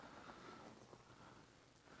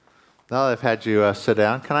Now that I've had you sit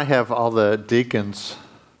down, can I have all the deacons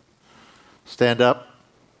stand up?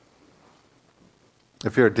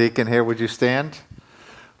 If you're a deacon here, would you stand?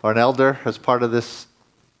 Or an elder as part of this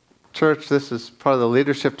church? This is part of the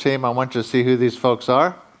leadership team. I want you to see who these folks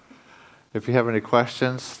are. If you have any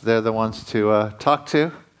questions, they're the ones to talk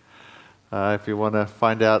to. If you want to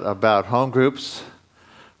find out about home groups,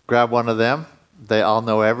 grab one of them. They all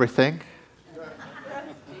know everything.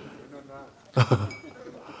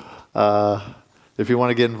 If you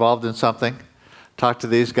want to get involved in something, talk to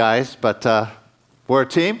these guys. But we're a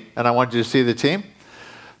team, and I want you to see the team.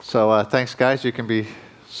 So thanks, guys. You can be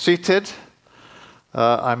seated.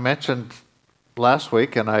 I mentioned last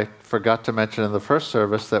week, and I forgot to mention in the first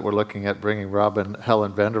service, that we're looking at bringing Rob and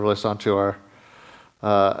Helen Vandervlis onto our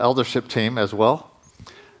eldership team as well,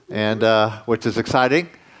 and which is exciting.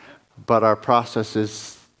 But our process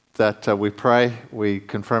is that we pray, we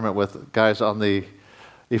confirm it with guys on the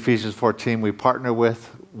Ephesians 4 team we partner with.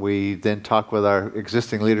 We then talk with our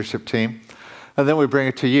existing leadership team, and then we bring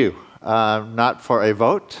it to you, not for a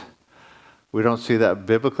vote. We don't see that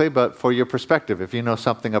biblically, but for your perspective. If you know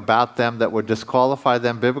something about them that would disqualify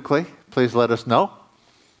them biblically, please let us know.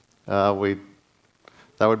 That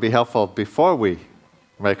would be helpful before we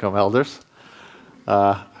make them elders.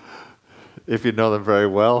 If you know them very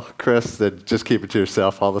well, Chris, then just keep it to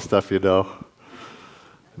yourself, all the stuff you know.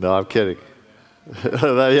 No, I'm kidding.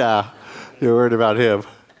 Yeah, you're worried about him.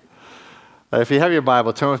 If you have your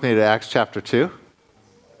Bible, turn with me to Acts chapter 2.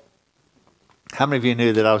 How many of you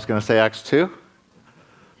knew that I was going to say Acts 2?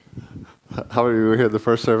 How many of you were here in the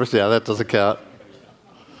first service? Yeah, that doesn't count.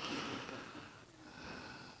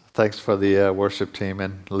 Thanks for the worship team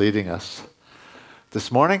and leading us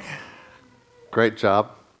this morning. Great job.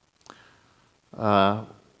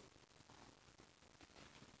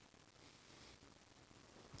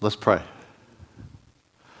 Let's pray.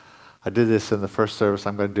 I did this in the first service.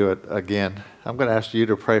 I'm going to do it again. I'm going to ask you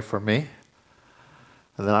to pray for me,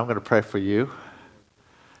 and then I'm going to pray for you.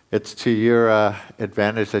 It's to your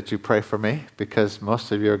advantage that you pray for me, because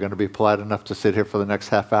most of you are going to be polite enough to sit here for the next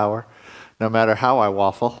half hour, no matter how I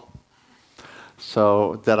waffle.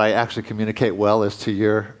 So that I actually communicate well is to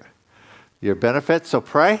your benefit. So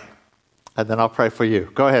pray, and then I'll pray for you.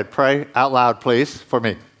 Go ahead, pray out loud, please, for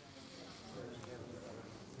me.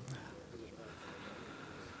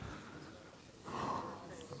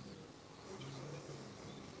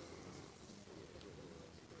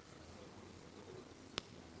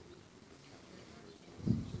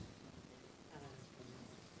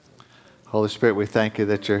 Holy Spirit, we thank you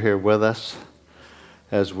that you're here with us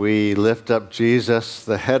as we lift up Jesus,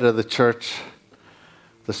 the head of the church,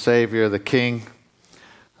 the Savior, the King.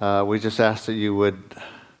 We just ask that you would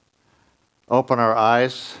open our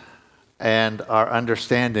eyes and our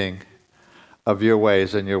understanding of your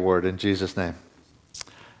ways and your word. In Jesus' name,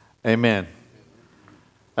 amen.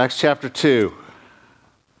 Acts chapter 2.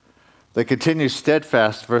 They continue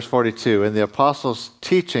steadfast, verse 42, in the apostles'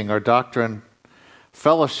 teaching or doctrine,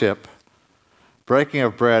 fellowship, breaking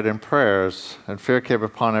of bread and prayers, and fear came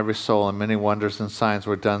upon every soul, and many wonders and signs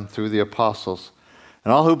were done through the apostles.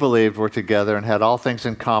 And all who believed were together and had all things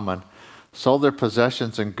in common, sold their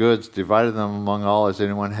possessions and goods, divided them among all as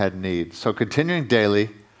anyone had need. So continuing daily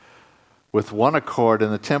with one accord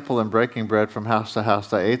in the temple and breaking bread from house to house,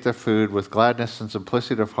 they ate their food with gladness and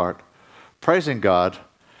simplicity of heart, praising God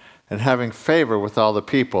and having favor with all the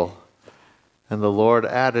people. And the Lord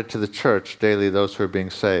added to the church daily those who are being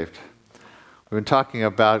saved. We've been talking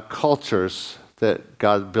about cultures that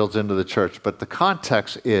God builds into the church, but the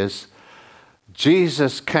context is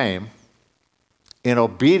Jesus came in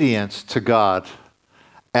obedience to God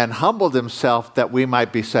and humbled himself that we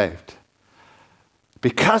might be saved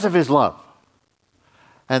because of his love.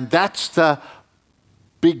 And that's the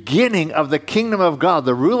beginning of the kingdom of God.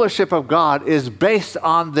 The rulership of God is based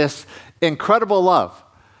on this incredible love.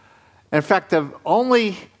 In fact, the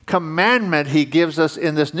only commandment he gives us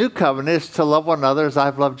in this new covenant is to love one another as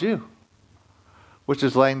I've loved you, which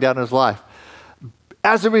is laying down his life.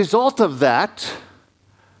 As a result of that,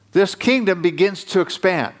 this kingdom begins to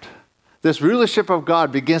expand. This rulership of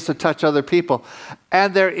God begins to touch other people.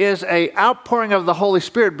 And there is an outpouring of the Holy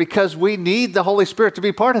Spirit because we need the Holy Spirit to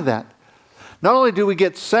be part of that. Not only do we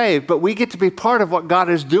get saved, but we get to be part of what God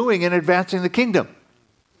is doing in advancing the kingdom.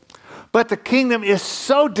 But the kingdom is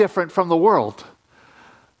so different from the world.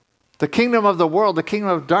 The kingdom of the world, the kingdom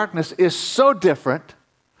of darkness, is so different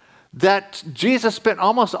that Jesus spent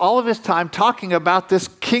almost all of his time talking about this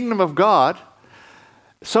kingdom of God,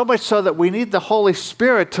 so much so that we need the Holy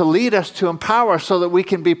Spirit to lead us, to empower us so that we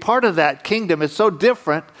can be part of that kingdom. It's so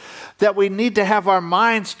different that we need to have our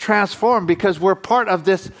minds transformed because we're part of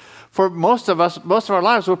this for most of us, most of our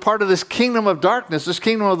lives, we're part of this kingdom of darkness, this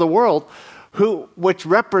kingdom of the world, which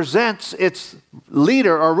represents its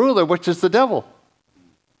leader or ruler, which is the devil.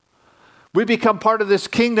 We become part of this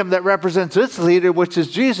kingdom that represents its leader, which is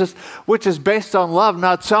Jesus, which is based on love,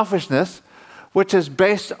 not selfishness, which is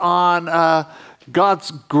based on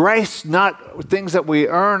God's grace, not things that we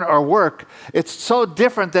earn or work. It's so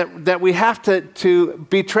different that we have to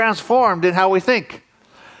be transformed in how we think.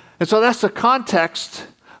 And so that's the context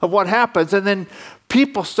of what happens. And then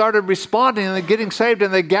people started responding and getting saved,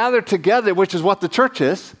 and they gathered together, which is what the church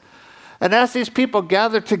is. And as these people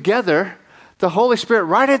gathered together, the Holy Spirit,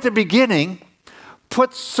 right at the beginning,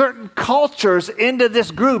 put certain cultures into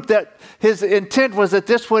this group that his intent was that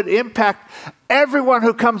this would impact everyone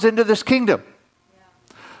who comes into this kingdom.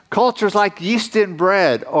 Yeah. Cultures like yeast in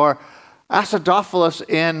bread or acidophilus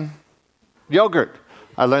in yogurt.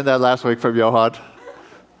 I learned that last week from Johan.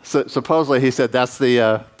 So, supposedly he said that's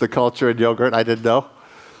the culture in yogurt. I didn't know.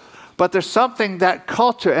 But there's something, that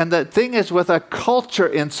culture, and the thing is with a culture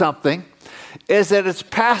in something, is that it's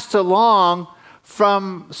passed along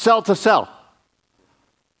from cell to cell.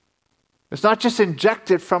 It's not just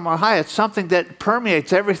injected from on high. It's something that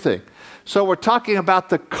permeates everything. So we're talking about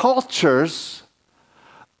the cultures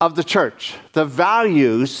of the church, the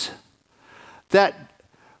values that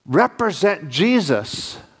represent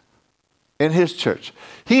Jesus in his church.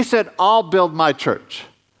 He said, I'll build my church.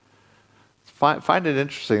 Find it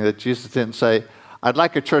interesting that Jesus didn't say, I'd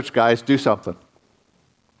like a church, guys, do something.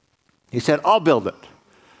 He said, I'll build it,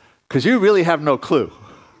 because you really have no clue.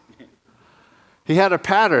 He had a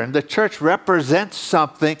pattern. The church represents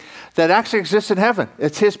something that actually exists in heaven.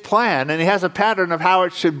 It's his plan, and he has a pattern of how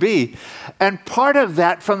it should be. And part of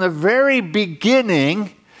that from the very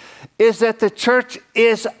beginning is that the church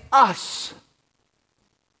is us.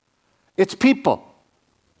 It's people.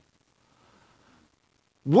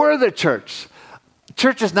 We're the church.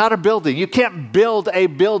 Church is not a building. You can't build a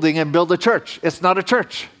building and build a church. It's not a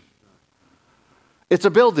church. It's a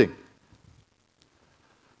building.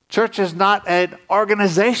 Church is not an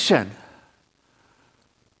organization.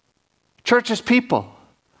 Church is people.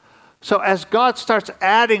 So as God starts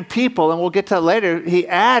adding people, and we'll get to that later, he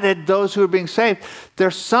added those who are being saved.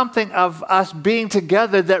 There's something of us being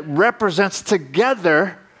together that represents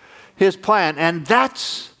together his plan. And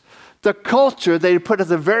that's the culture they put at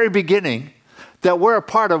the very beginning that we're a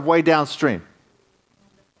part of way downstream.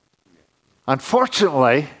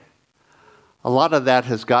 Unfortunately, a lot of that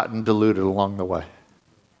has gotten diluted along the way.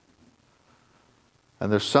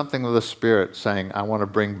 And there's something with the Spirit saying, I want to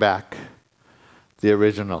bring back the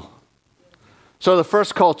original. So the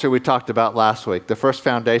first culture we talked about last week, the first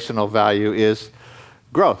foundational value is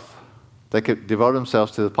growth. They could devote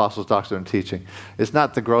themselves to the apostles' doctrine and teaching. It's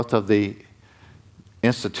not the growth of the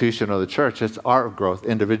institution or the church, it's our growth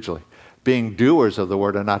individually. Being doers of the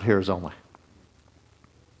word and not hearers only.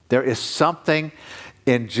 There is something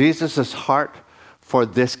in Jesus' heart for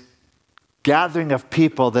this gathering of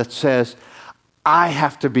people that says, I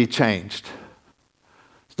have to be changed.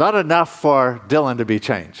 It's not enough for Dylan to be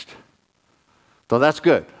changed, though that's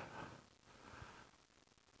good.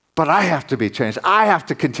 But I have to be changed. I have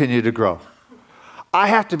to continue to grow. I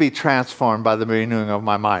have to be transformed by the renewing of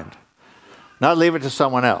my mind. Not leave it to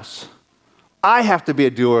someone else. I have to be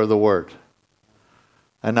a doer of the word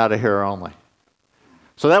and not a hearer only.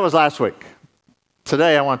 So that was last week.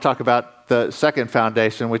 Today I want to talk about the second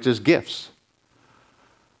foundation, which is gifts,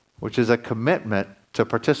 which is a commitment to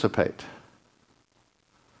participate.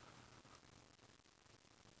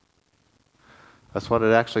 That's what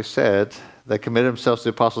it actually said. They committed themselves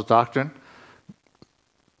to the apostles' doctrine,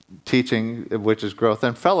 teaching, which is growth,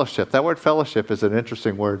 and fellowship. That word fellowship is an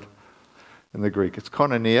interesting word in the Greek. It's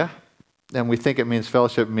koinonia, and we think it means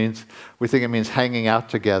fellowship we think it means hanging out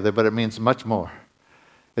together, but it means much more.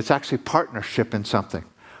 It's actually partnership in something.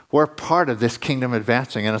 We're part of this kingdom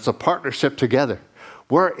advancing, and it's a partnership together.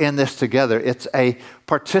 We're in this together. It's a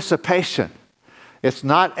participation. It's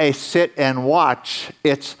not a sit and watch.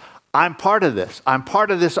 It's, I'm part of this. I'm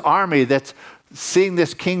part of this army that's seeing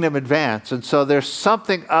this kingdom advance. And so there's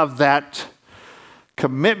something of that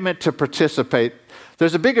commitment to participate.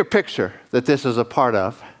 There's a bigger picture that this is a part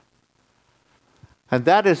of. And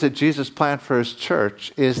that is that Jesus' plan for his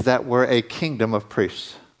church is that we're a kingdom of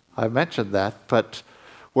priests. I mentioned that, but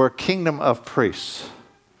we're a kingdom of priests.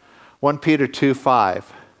 1 Peter 2:5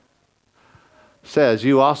 says,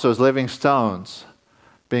 you also as living stones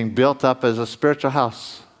being built up as a spiritual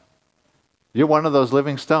house. You're one of those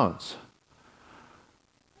living stones.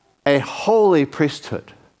 A holy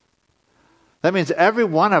priesthood. That means every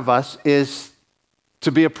one of us is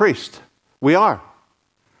to be a priest. We are.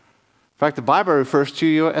 fact, the Bible refers to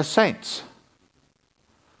you as saints.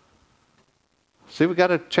 See, we've got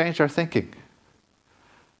to change our thinking.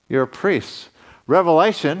 You're a priest.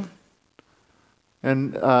 Revelation,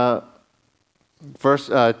 in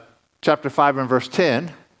chapter 5 and verse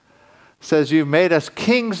 10, says, you've made us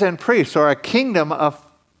kings and priests, or a kingdom of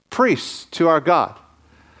priests to our God.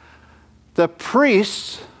 The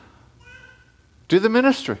priests do the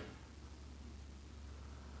ministry.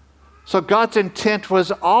 So God's intent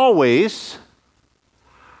was always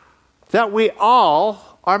that we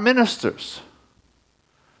all are ministers.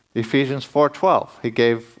 Ephesians 4:12, he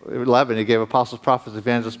gave apostles, prophets,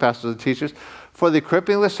 evangelists, pastors, and teachers for the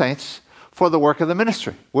equipping of the saints for the work of the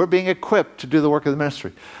ministry. We're being equipped to do the work of the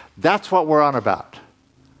ministry. That's what we're on about.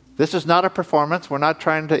 This is not a performance. We're not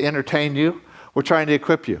trying to entertain you. We're trying to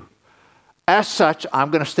equip you. As such,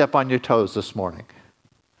 I'm going to step on your toes this morning.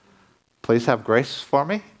 Please have grace for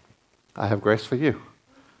me. I have grace for you.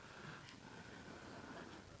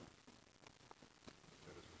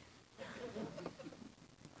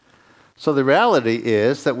 So the reality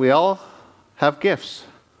is that we all have gifts.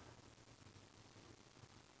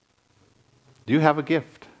 You have a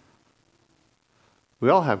gift. We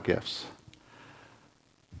all have gifts.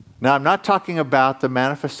 Now, I'm not talking about the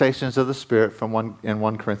manifestations of the Spirit from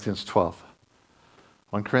 1 Corinthians 12.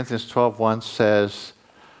 1 Corinthians 12:1 says,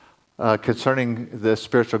 concerning the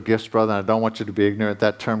spiritual gifts, brother, and I don't want you to be ignorant,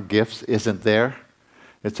 that term gifts isn't there.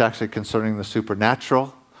 It's actually concerning the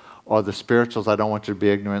supernatural or the spirituals. I don't want you to be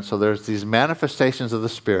ignorant. So there's these manifestations of the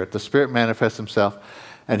Spirit. The Spirit manifests himself,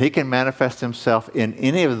 and he can manifest himself in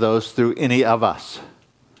any of those through any of us.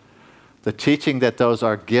 The teaching that those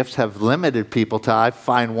are gifts have limited people to, I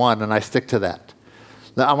find one and I stick to that.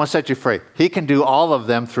 Now, I want to set you free. He can do all of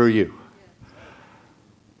them through you.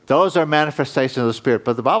 Those are manifestations of the Spirit.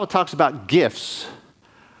 But the Bible talks about gifts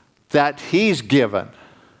that he's given.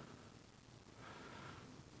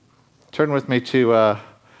 Turn with me to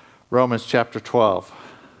Romans chapter 12.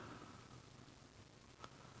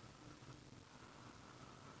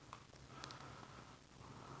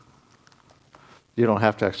 You don't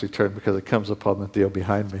have to actually turn because it comes up on the deal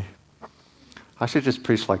behind me. I should just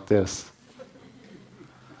preach like this.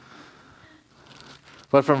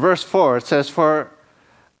 But from verse 4, it says, for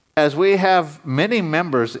as we have many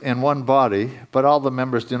members in one body, but all the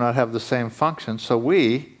members do not have the same function, so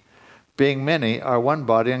we, being many, are one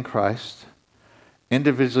body in Christ,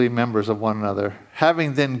 individually members of one another,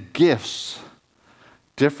 having then gifts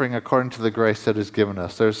differing according to the grace that is given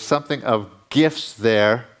us. There's something of gifts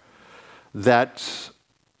there that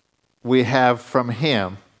we have from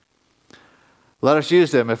him. Let us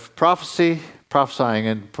use them. If prophesying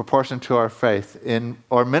in proportion to our faith,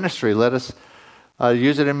 or ministry, let us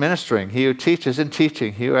use it in ministering. He who teaches in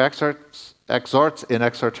teaching, he who exhorts in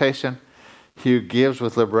exhortation, he who gives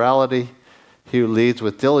with liberality, he who leads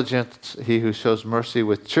with diligence, he who shows mercy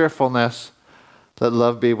with cheerfulness. Let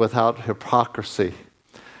love be without hypocrisy.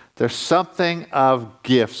 There's something of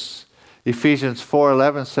gifts. Ephesians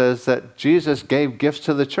 4:11 says that Jesus gave gifts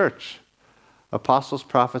to the church. Apostles,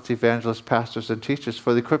 prophets, evangelists, pastors, and teachers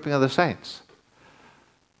for the equipping of the saints.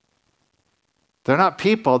 They're not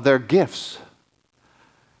people, they're gifts.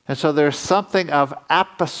 And so there's something of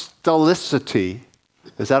apostolicity.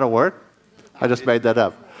 Is that a word? I just made that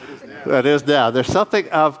up. It is now. There's something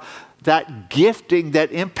of that gifting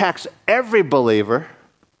that impacts every believer,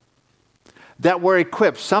 that we're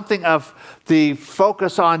equipped. Something of the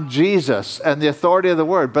focus on Jesus and the authority of the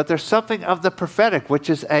Word. But there's something of the prophetic, which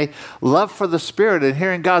is a love for the Spirit and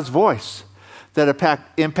hearing God's voice that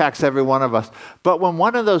impacts every one of us. But when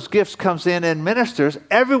one of those gifts comes in and ministers,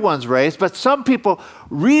 everyone's raised, but some people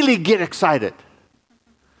really get excited.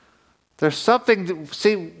 There's something,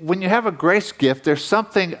 when you have a grace gift, there's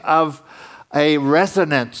something of a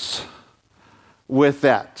resonance with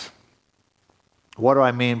that. What do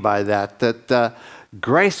I mean by that? That the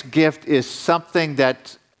grace gift is something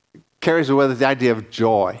that carries with it the idea of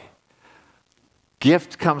joy.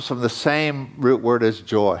 Gift comes from the same root word as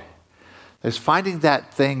joy. It's finding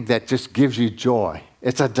that thing that just gives you joy.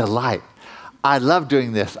 It's a delight. I love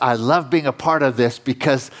doing this. I love being a part of this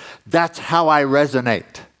because that's how I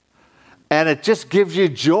resonate. And it just gives you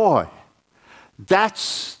joy.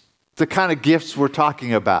 That's the kind of gifts we're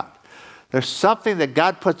talking about. There's something that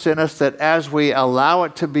God puts in us that as we allow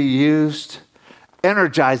it to be used,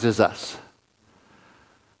 energizes us.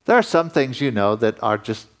 There are some things that are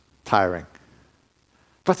just tiring.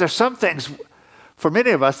 But there's some things, for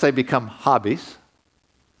many of us, they become hobbies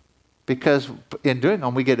because in doing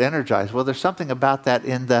them, we get energized. Well, there's something about that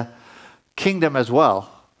in the kingdom as well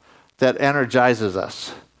that energizes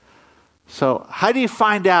us. So how do you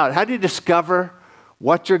find out? How do you discover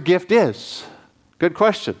what your gift is? Good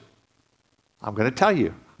question. I'm going to tell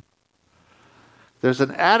you. There's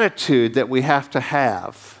an attitude that we have to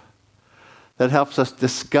have that helps us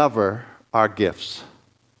discover our gifts.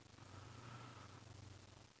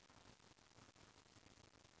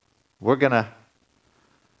 We're going to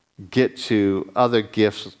get to other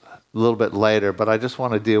gifts a little bit later, but I just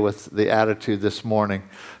want to deal with the attitude this morning.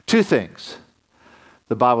 Two things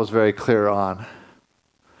the Bible's very clear on.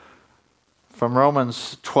 From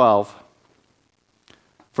Romans 12,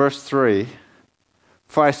 verse 3,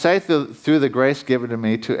 "For I say through the grace given to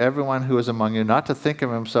me to everyone who is among you, not to think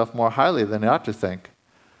of himself more highly than he ought to think,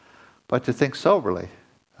 but to think soberly,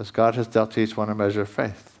 as God has dealt to each one a measure of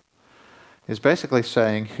faith." He's basically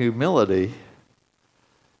saying humility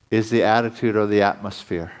is the attitude or the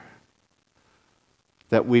atmosphere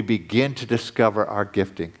that we begin to discover our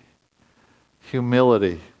gifting.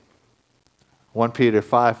 Humility. 1 Peter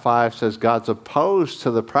 5:5 says, "God's opposed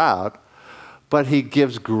to the proud, but he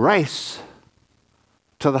gives grace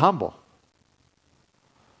to the humble."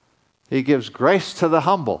 He gives grace to the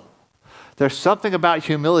humble. There's something about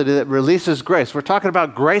humility that releases grace. We're talking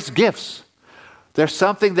about grace gifts. There's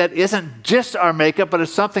something that isn't just our makeup, but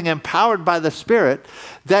it's something empowered by the Spirit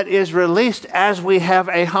that is released as we have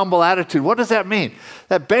a humble attitude. What does that mean?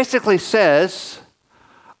 That basically says,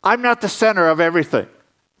 I'm not the center of everything.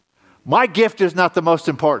 My gift is not the most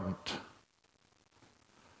important.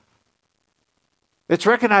 It's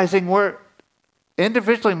recognizing we're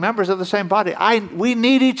individually members of the same body. We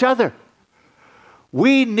need each other.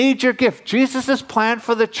 We need your gift. Jesus' plan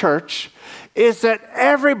for the church is that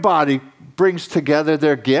everybody brings together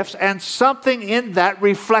their gifts and something in that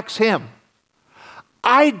reflects him.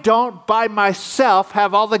 I don't by myself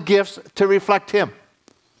have all the gifts to reflect him.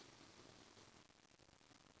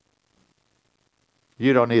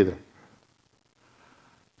 You don't either.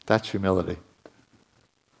 That's humility.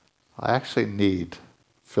 I actually need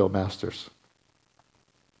Phil Masters.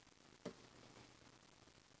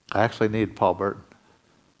 I actually need Paul Burton.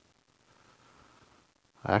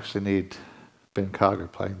 I actually need Ben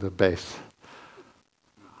Cogger playing the bass.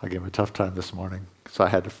 I gave him a tough time this morning, so I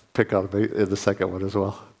had to pick out the second one as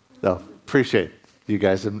well. No, appreciate you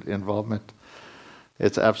guys' involvement.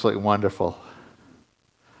 It's absolutely wonderful.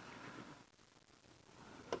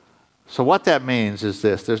 So what that means is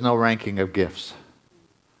this: there's no ranking of gifts.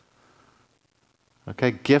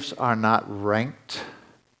 Okay, gifts are not ranked,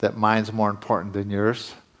 that mine's more important than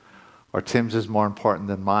yours, or Tim's is more important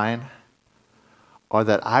than mine, or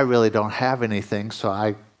that I really don't have anything, so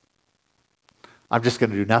I'm just going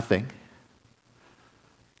to do nothing.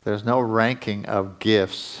 There's no ranking of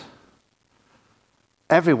gifts.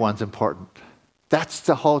 Everyone's important. That's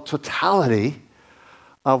the whole totality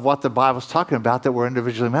of what the Bible's talking about, that we're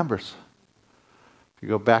individually members. If you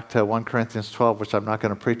go back to 1 Corinthians 12, which I'm not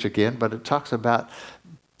going to preach again, but it talks about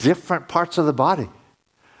different parts of the body.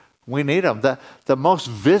 We need them. The most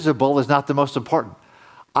visible is not the most important.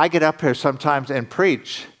 I get up here sometimes and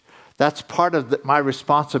preach. That's part of my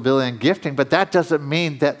responsibility and gifting, but that doesn't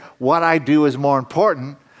mean that what I do is more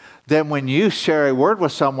important than when you share a word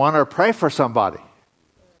with someone or pray for somebody.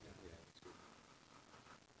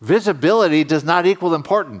 Visibility does not equal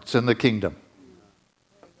importance in the kingdom.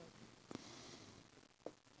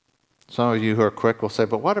 Some of you who are quick will say,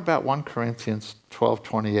 but what about 1 Corinthians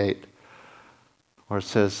 12:28, where it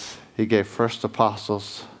says he gave first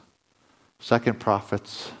apostles, second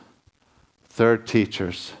prophets, third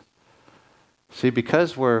teachers. See,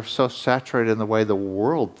 because we're so saturated in the way the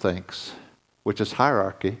world thinks, which is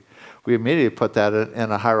hierarchy, we immediately put that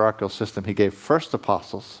in a hierarchical system. He gave first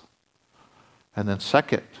apostles, and then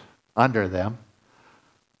second, under them,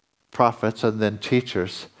 prophets, and then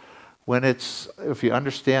teachers. If you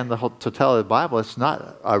understand the whole totality of the Bible, it's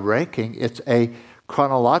not a ranking, it's a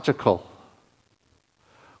chronological.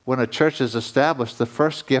 When a church is established, the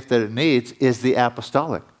first gift that it needs is the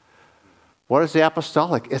apostolic. What is the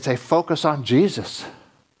apostolic? It's a focus on Jesus,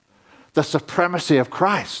 the supremacy of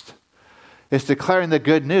Christ. It's declaring the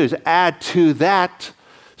good news. Add to that,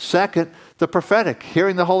 second, the prophetic,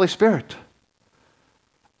 hearing the Holy Spirit.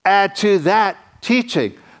 Add to that,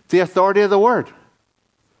 teaching, the authority of the Word.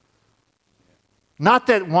 Not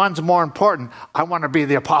that one's more important. I want to be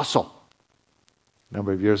the apostle. A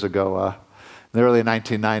number of years ago, in the early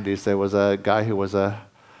 1990s, there was a guy who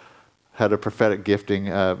had a prophetic gifting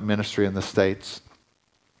ministry in the States,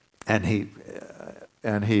 and he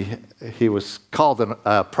was called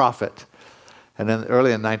a prophet. And then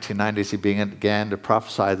early in the 1990s, he began to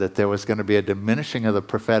prophesy that there was going to be a diminishing of the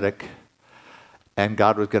prophetic, and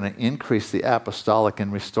God was going to increase the apostolic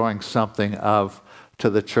in restoring something of to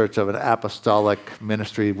the church of an apostolic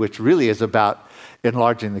ministry, which really is about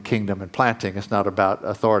enlarging the kingdom and planting. It's not about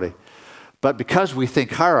authority. But because we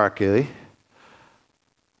think hierarchically,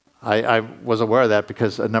 I was aware of that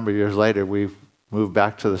because a number of years later we moved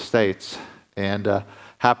back to the States and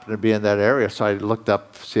happened to be in that area. So I looked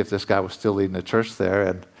up to see if this guy was still leading the church there,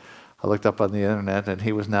 and I looked up on the internet, and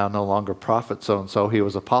he was now no longer prophet so-and-so. He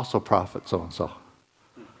was apostle prophet so-and-so.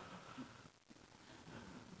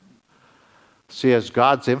 See, as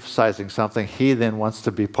God's emphasizing something, he then wants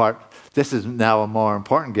to be part. This is now a more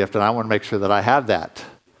important gift, and I want to make sure that I have that.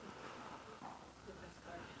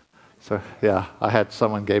 So, yeah, I had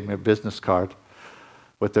someone gave me a business card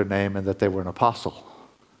with their name and that they were an apostle.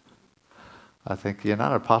 I think, you're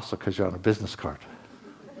not an apostle because you're on a business card.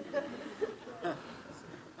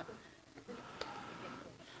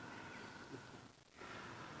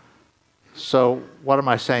 So, what am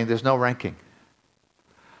I saying? There's no ranking.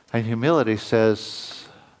 And humility says,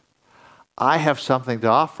 I have something to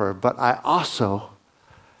offer, but I also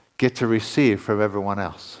get to receive from everyone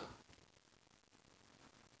else.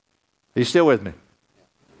 Are you still with me?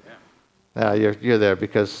 Yeah, you're there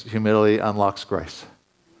because humility unlocks grace.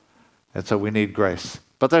 And so we need grace.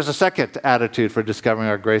 But there's a second attitude for discovering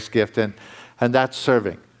our grace gift, and that's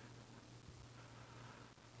serving.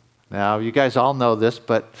 Now, you guys all know this,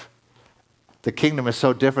 but the kingdom is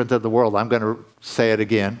so different than the world. I'm going to say it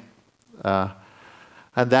again. And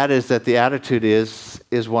that is that the attitude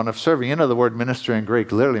is one of serving. You know, the word minister in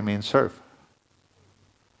Greek literally means serve.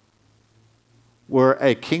 We're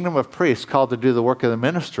a kingdom of priests called to do the work of the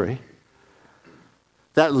ministry.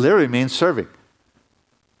 That literally means serving.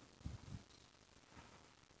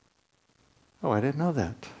 Oh, I didn't know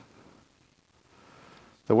that.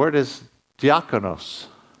 The word is diakonos,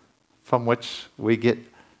 from which we get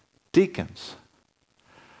deacons.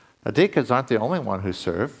 Now, deacons aren't the only one who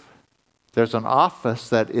serve. There's an office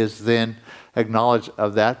that is then acknowledged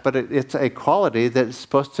of that, but it's a quality that is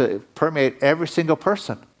supposed to permeate every single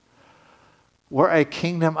person. We're a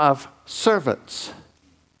kingdom of servants,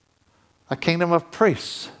 a kingdom of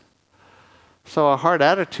priests. So our heart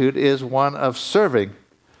attitude is one of serving.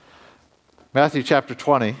 Matthew chapter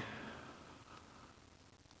 20.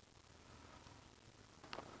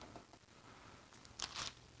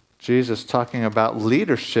 Jesus talking about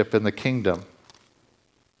leadership in the kingdom.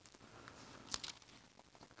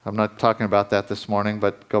 I'm not talking about that this morning,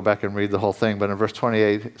 but go back and read the whole thing. But in verse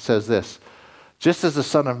 28 it says this, just as the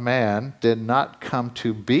Son of Man did not come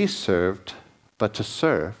to be served, but to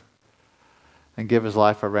serve and give his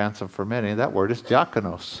life a ransom for many. That word is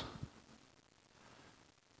diakonos.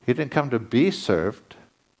 He didn't come to be served,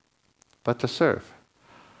 but to serve.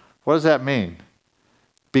 What does that mean?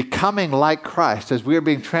 Becoming like Christ, as we are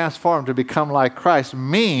being transformed to become like Christ,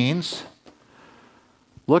 means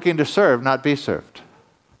looking to serve, not be served.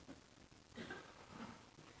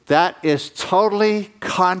 That is totally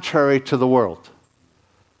contrary to the world.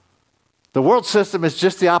 The world system is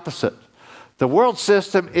just the opposite. The world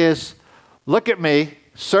system is, look at me,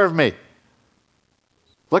 serve me.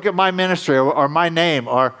 Look at my ministry or my name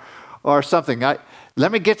or something.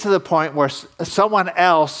 Let me get to the point where someone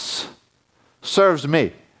else serves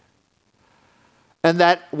me. And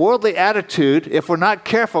that worldly attitude, if we're not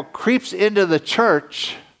careful, creeps into the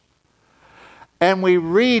church, and we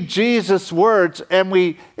read Jesus' words and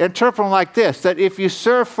we interpret them like this, that if you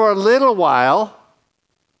serve for a little while,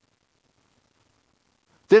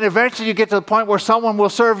 then eventually you get to the point where someone will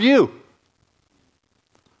serve you.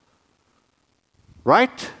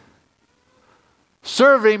 Right?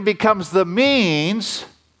 Serving becomes the means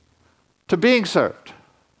to being served.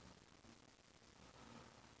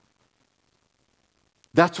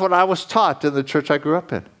 That's what I was taught in the church I grew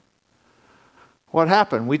up in. What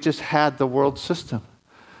happened? We just had the world system.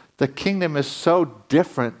 The kingdom is so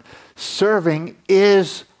different. Serving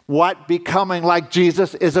is what becoming like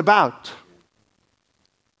Jesus is about.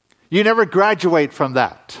 You never graduate from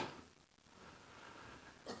that.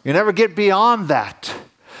 You never get beyond that.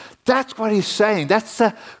 That's what he's saying. That's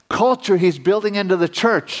the culture he's building into the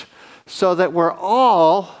church, so that we're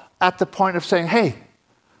all at the point of saying, hey,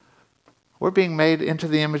 we're being made into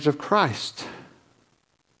the image of Christ.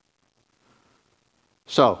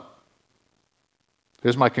 So,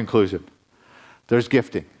 here's my conclusion. There's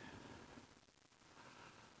gifting,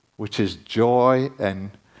 which is joy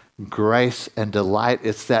and grace and delight.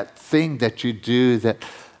 It's that thing that you do that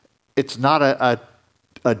it's not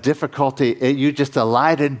a difficulty. You just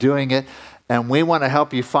delight in doing it, and we want to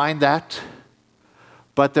help you find that.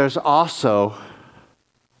 But there's also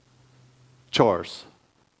chores.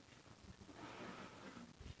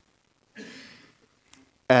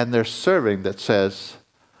 And there's serving that says,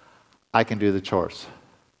 I can do the chores.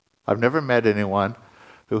 I've never met anyone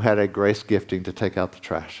who had a grace gifting to take out the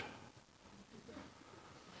trash.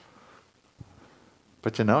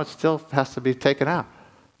 But it still has to be taken out.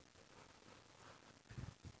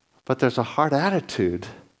 But there's a heart attitude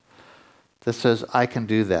that says, I can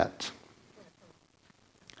do that.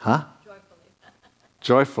 Huh?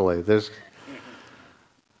 Joyfully.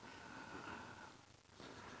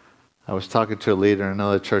 I was talking to a leader in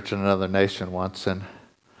another church in another nation once, and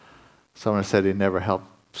someone said he never helped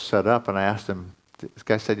set up, and I asked him, this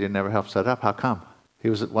guy said you never helped set up, how come? He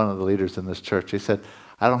was one of the leaders in this church. He said,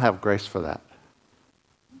 I don't have grace for that.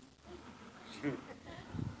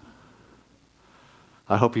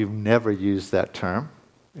 I hope you've never used that term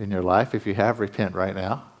in your life. If you have, repent right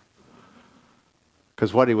now.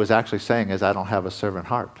 Because what he was actually saying is, I don't have a servant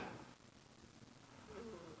heart.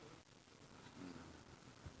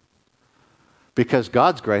 Because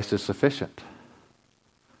God's grace is sufficient.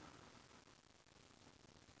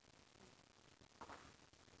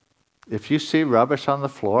 If you see rubbish on the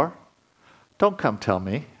floor, don't come tell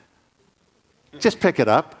me. Just pick it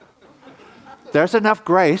up. There's enough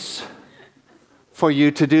grace for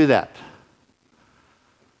you to do that.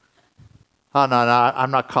 Oh, no,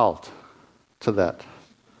 I'm not called to that.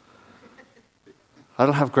 I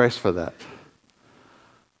don't have grace for that.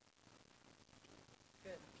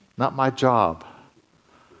 Not my job.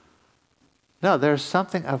 No, there's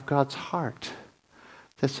something of God's heart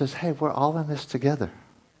that says, hey, we're all in this together.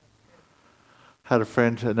 Had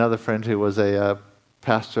another friend who was a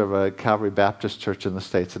pastor of a Calvary Baptist church in the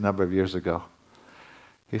States a number of years ago.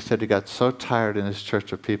 He said he got so tired in his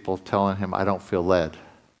church of people telling him, I don't feel led.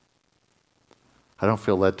 I don't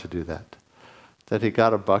feel led to do that. That he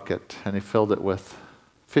got a bucket and he filled it with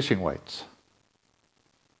fishing weights.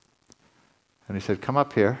 And he said, come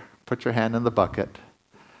up here, put your hand in the bucket.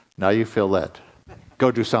 Now you feel led.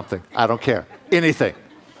 Go do something. I don't care. Anything.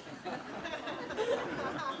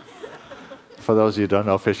 For those of you who don't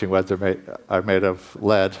know, fishing weights are made of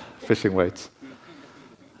lead, fishing weights.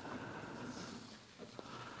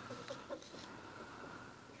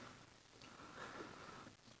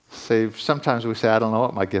 Sometimes we say, I don't know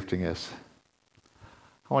what my gifting is.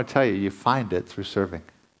 I want to tell you, you find it through serving.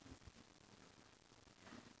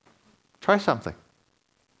 Try something.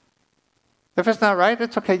 If it's not right,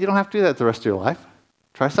 it's okay. You don't have to do that the rest of your life.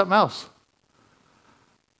 Try something else.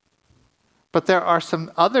 But there are some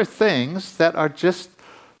other things that are just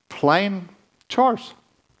plain chores.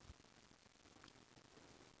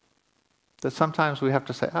 That sometimes we have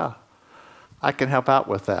to say, I can help out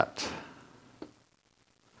with that.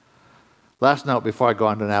 Last note before I go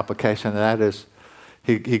on to an application, and that is,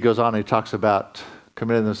 he goes on and he talks about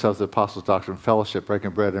committing themselves to the apostles' doctrine, fellowship, breaking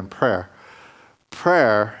bread, and prayer.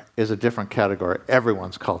 Prayer is a different category.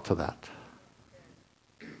 Everyone's called to that.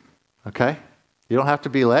 Okay? You don't have to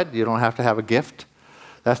be led. You don't have to have a gift.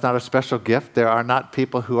 That's not a special gift. There are not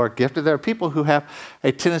people who are gifted. There are people who have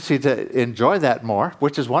a tendency to enjoy that more,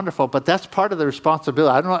 which is wonderful, but that's part of the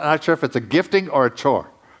responsibility. I'm not sure if it's a gifting or a chore.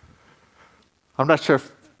 I'm not sure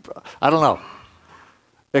I don't know.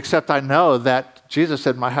 Except I know that Jesus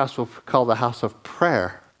said, my house will be called the house of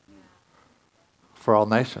prayer for all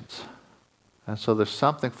nations. And so there's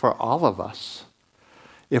something for all of us,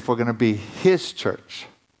 if we're going to be his church,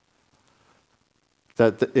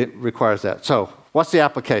 that it requires that. So what's the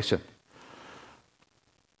application?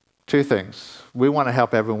 Two things. We want to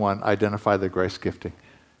help everyone identify their grace gifting.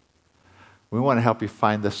 We want to help you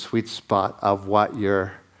find the sweet spot of what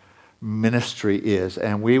your ministry is,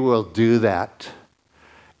 and we will do that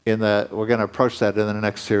we're going to approach that in the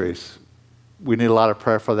next series. We need a lot of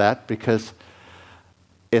prayer for that because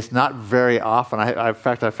it's not very often. In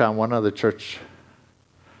fact, I found one other church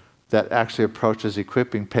that actually approaches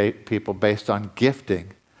equipping people based on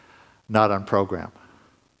gifting, not on program.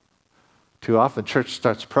 Too often, church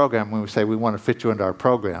starts a program when we say we want to fit you into our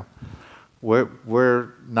program.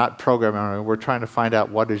 We're not programming. We're trying to find out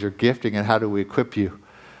what is your gifting and how do we equip you.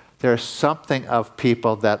 There's something of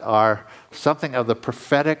people that are something of the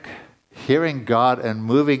prophetic, hearing God and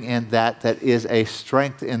moving in that is a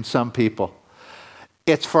strength in some people.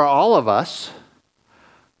 It's for all of us,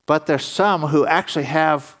 but there's some who actually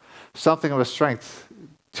have something of a strength.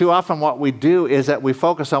 Too often what we do is that we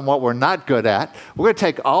focus on what we're not good at. We're going to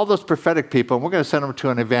take all those prophetic people and we're going to send them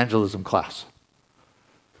to an evangelism class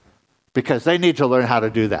because they need to learn how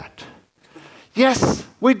to do that. Yes,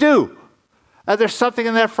 we do. There's something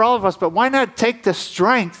in there for all of us, but why not take the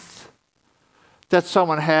strength that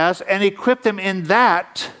someone has and equip them in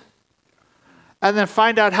that and then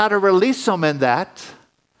find out how to release them in that?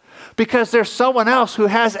 Because there's someone else who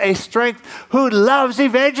has a strength who loves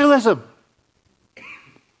evangelism.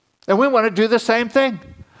 And we want to do the same thing.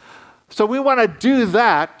 So we want to do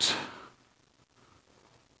that.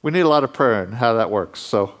 We need a lot of prayer and how that works.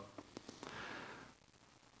 So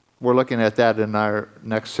we're looking at that in our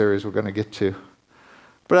next series we're going to get to.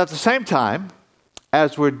 But at the same time,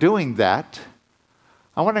 as we're doing that,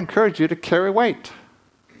 I want to encourage you to carry weight.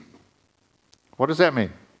 What does that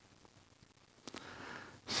mean?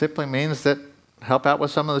 Simply means that help out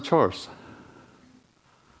with some of the chores.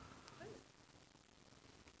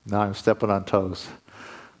 Now I'm stepping on toes.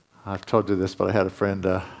 I've told you this, but I had a friend,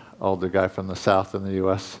 older guy from the South in the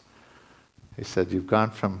U.S. He said, "You've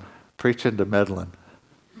gone from preaching to meddling."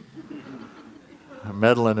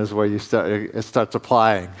 Meddling is where it starts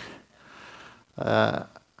applying.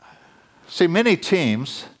 See, many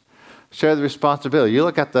teams share the responsibility. You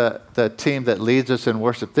look at the team that leads us in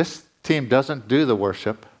worship. This team doesn't do the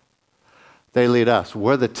worship. They lead us.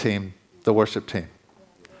 We're the team, the worship team.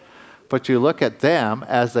 But you look at them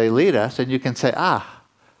as they lead us, and you can say,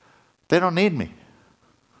 they don't need me.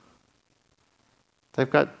 They've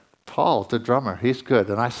got Paul, the drummer. He's good.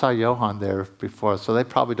 And I saw Johan there before, so they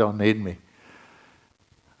probably don't need me.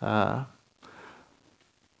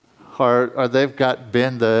 Or they've got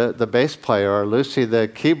Ben, the bass player, or Lucy, the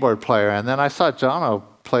keyboard player. And then I saw Jono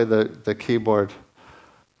play the keyboard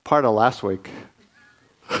part of last week.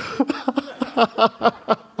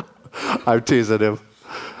 I'm teasing him.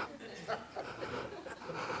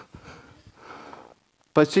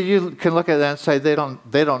 But see, you can look at that and say, they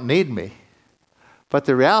don't need me. But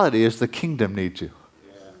the reality is the kingdom needs you.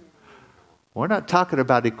 Yeah. We're not talking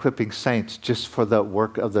about equipping saints just for the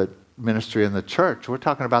work of the ministry in the church. We're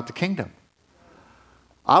talking about the kingdom.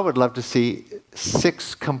 I would love to see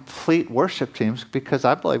 6 complete worship teams, because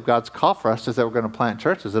I believe God's call for us is that we're going to plant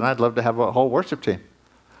churches, and I'd love to have a whole worship team.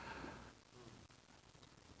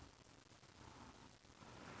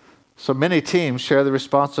 So many teams share the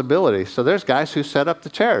responsibility. So there's guys who set up the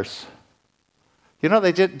chairs. You know,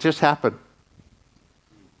 they didn't just happen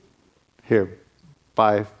here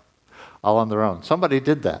by all on their own. Somebody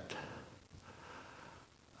did that.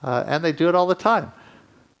 And they do it all the time.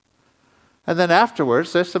 And then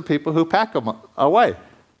afterwards, there's some people who pack them away.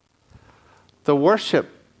 The worship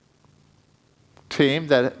team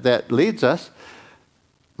that leads us,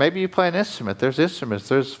 maybe you play an instrument. There's instruments,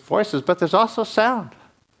 there's voices, but there's also sound.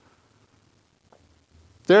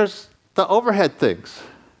 There's the overhead things.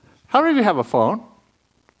 How many of you have a phone?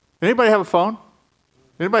 Anybody have a phone?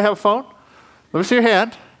 Anybody have a phone? Let me see your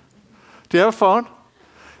hand. Do you have a phone?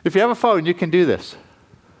 If you have a phone, you can do this.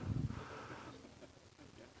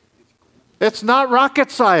 It's not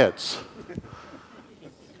rocket science.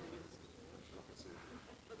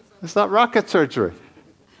 It's not rocket surgery.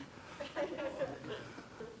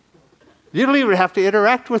 You don't even have to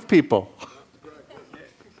interact with people.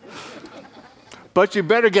 But you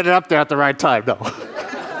better get it up there at the right time, no.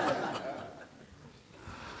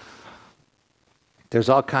 There's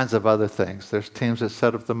all kinds of other things. There's teams that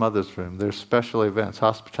set up the mother's room. There's special events,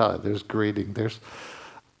 hospitality. There's greeting. There's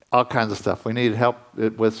all kinds of stuff. We need help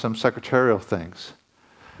with some secretarial things.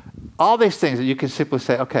 All these things that you can simply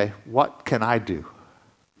say, okay, what can I do?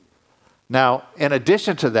 Now, in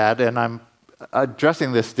addition to that, and I'm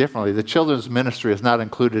addressing this differently, the children's ministry is not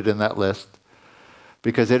included in that list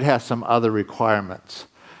because it has some other requirements.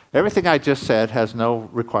 Everything I just said has no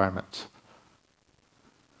requirements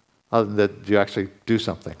other than that you actually do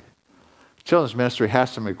something. Children's ministry has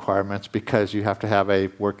some requirements because you have to have a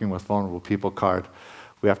working with vulnerable people card.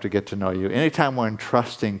 We have to get to know you. Anytime we're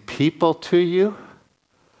entrusting people to you,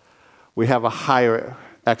 we have a higher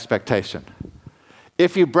expectation.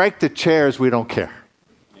 If you break the chairs, we don't care.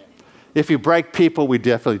 If you break people, we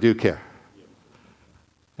definitely do care.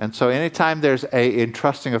 And so anytime there's a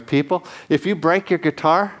entrusting of people, if you break your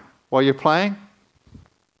guitar while you're playing,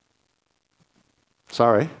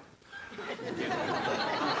 sorry.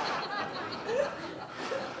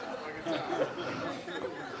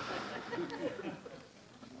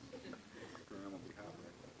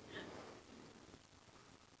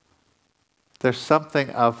 There's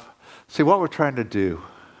something of, see, what we're trying to do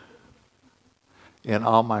in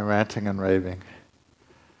all my ranting and raving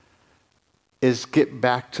is get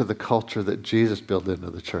back to the culture that Jesus built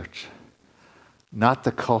into the church, not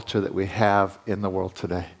the culture that we have in the world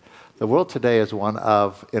today. The world today is one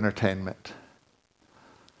of entertainment.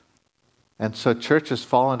 And so churches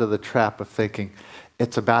fall into the trap of thinking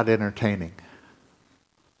it's about entertaining.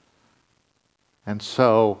 And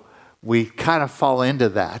so we kind of fall into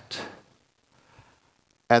that.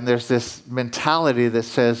 And there's this mentality that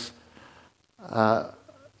says,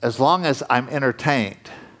 as long as I'm entertained,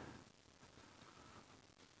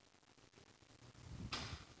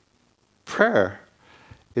 prayer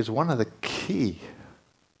is one of the key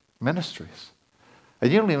ministries.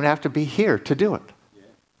 And you don't even have to be here to do it.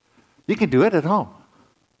 You can do it at home.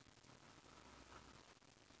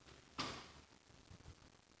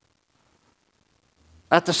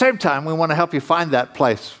 At the same time, we want to help you find that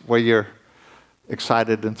place where you're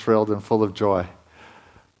excited and thrilled and full of joy.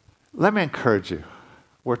 Let me encourage you.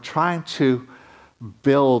 We're trying to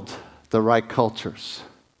build the right cultures.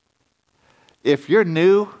 If you're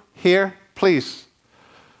new here, please,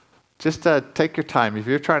 just take your time. If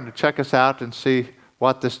you're trying to check us out and see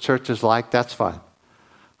what this church is like, that's fine.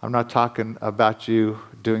 I'm not talking about you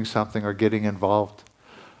doing something or getting involved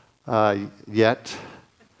yet.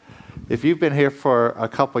 If you've been here for a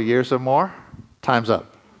couple years or more, time's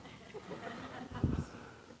up.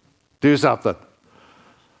 Do something.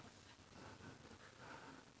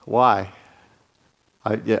 Why?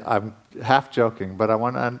 I'm half joking, but I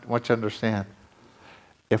want you to understand.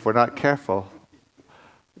 If we're not careful,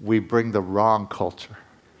 we bring the wrong culture.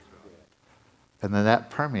 And then that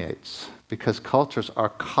permeates, because cultures are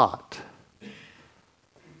caught,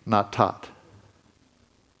 not taught.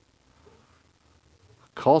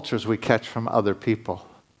 Cultures we catch from other people.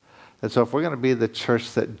 And so if we're going to be the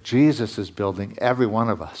church that Jesus is building, every one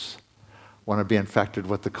of us want to be infected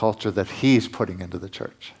with the culture that he's putting into the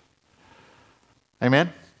church.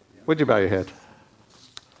 Amen? Would you bow your head?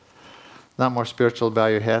 Not more spiritual, bow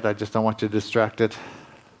your head. I just don't want you distracted.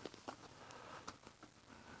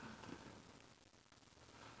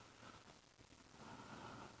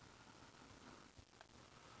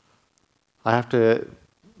 I have to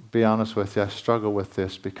be honest with you, I struggle with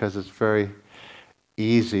this because it's very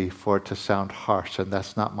easy for it to sound harsh, and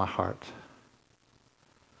that's not my heart.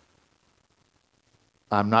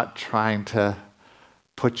 I'm not trying to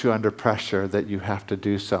put you under pressure that you have to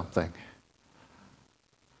do something.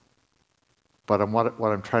 But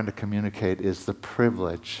what I'm trying to communicate is the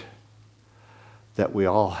privilege that we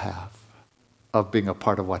all have of being a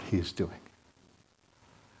part of what he's doing.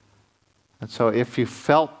 And so if you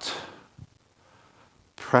felt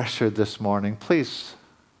pressured this morning, please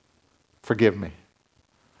forgive me.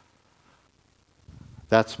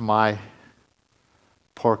 That's my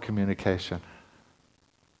poor communication.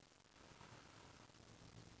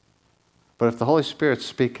 But if the Holy Spirit's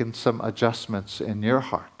speaking some adjustments in your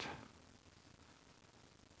heart,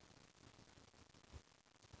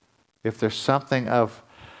 if there's something of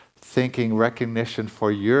thinking recognition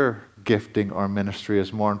for your gifting or ministry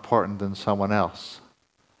is more important than someone else,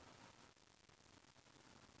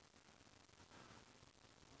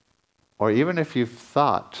 or even if you've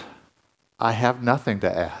thought, I have nothing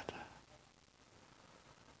to add,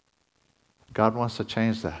 God wants to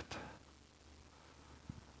change that.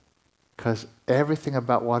 Because everything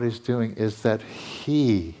about what he's doing is that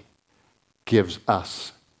he gives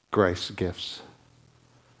us grace gifts.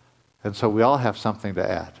 And so we all have something to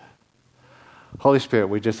add. Holy Spirit,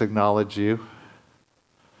 we just acknowledge you.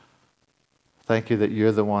 Thank you that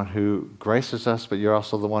you're the one who graces us, but you're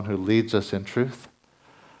also the one who leads us in truth.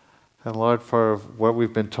 And Lord, for where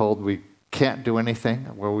we've been told we can't do anything,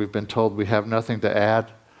 where we've been told we have nothing to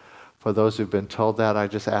add, for those who've been told that, I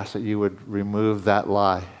just ask that you would remove that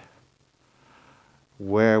lie.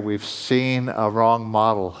 Where we've seen a wrong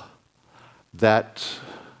model that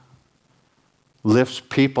lifts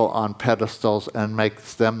people on pedestals and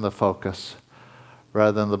makes them the focus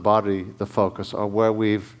rather than the body the focus, or where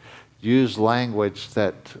we've used language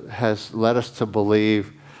that has led us to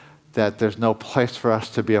believe that there's no place for us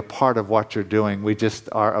to be a part of what you're doing. We just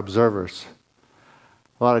are observers.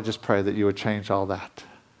 Lord, I just pray that you would change all that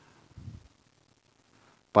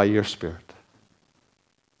by your Spirit.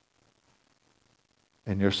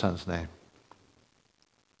 In your Son's name.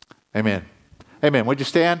 Amen. Amen. Would you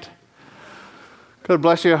stand? God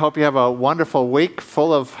bless you. I hope you have a wonderful week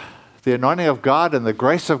full of the anointing of God and the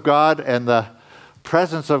grace of God and the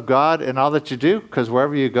presence of God in all that you do, because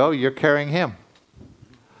wherever you go, you're carrying him.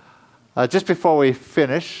 Just before we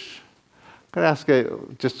finish, I'm going to ask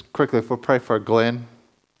you just quickly if we'll pray for Glenn.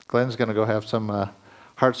 Glenn's going to go have some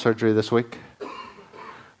heart surgery this week.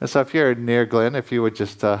 And so if you're near Glenn, if you would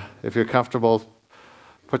just, if you're comfortable,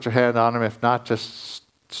 put your hand on him. If not, just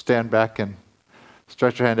stand back and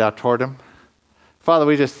stretch your hand out toward him. Father,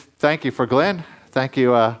 we just thank you for Glenn. Thank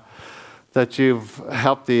you that you've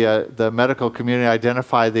helped the medical community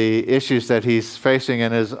identify the issues that he's facing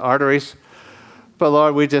in his arteries. But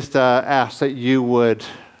Lord, we just ask that you would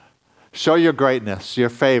show your greatness, your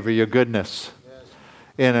favor, your goodness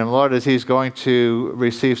in him. Lord, as he's going to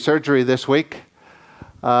receive surgery this week,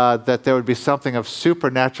 that there would be something of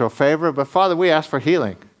supernatural favor. But Father, we ask for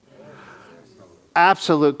healing.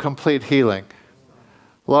 Absolute, complete healing.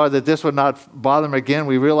 Lord, that this would not bother them again.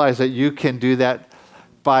 We realize that you can do that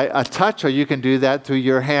by a touch, or you can do that through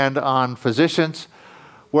your hand on physicians.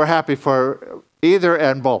 We're happy for either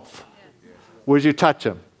and both. Yes. Would you touch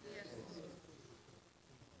them? Yes.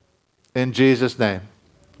 In Jesus' name.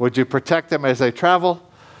 Would you protect them as they travel?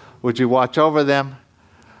 Would you watch over them?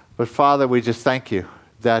 But Father, we just thank you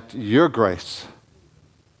that your grace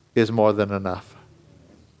is more than enough.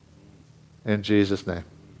 In Jesus' name.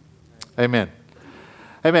 Amen.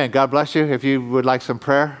 Amen. God bless you. If you would like some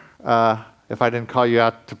prayer, if I didn't call you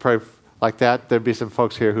out to pray like that, there'd be some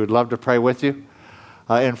folks here who'd love to pray with you.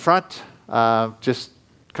 In front, just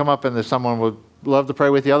come up and someone would love to pray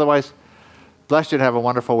with you. Otherwise, bless you and have a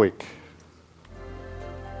wonderful week.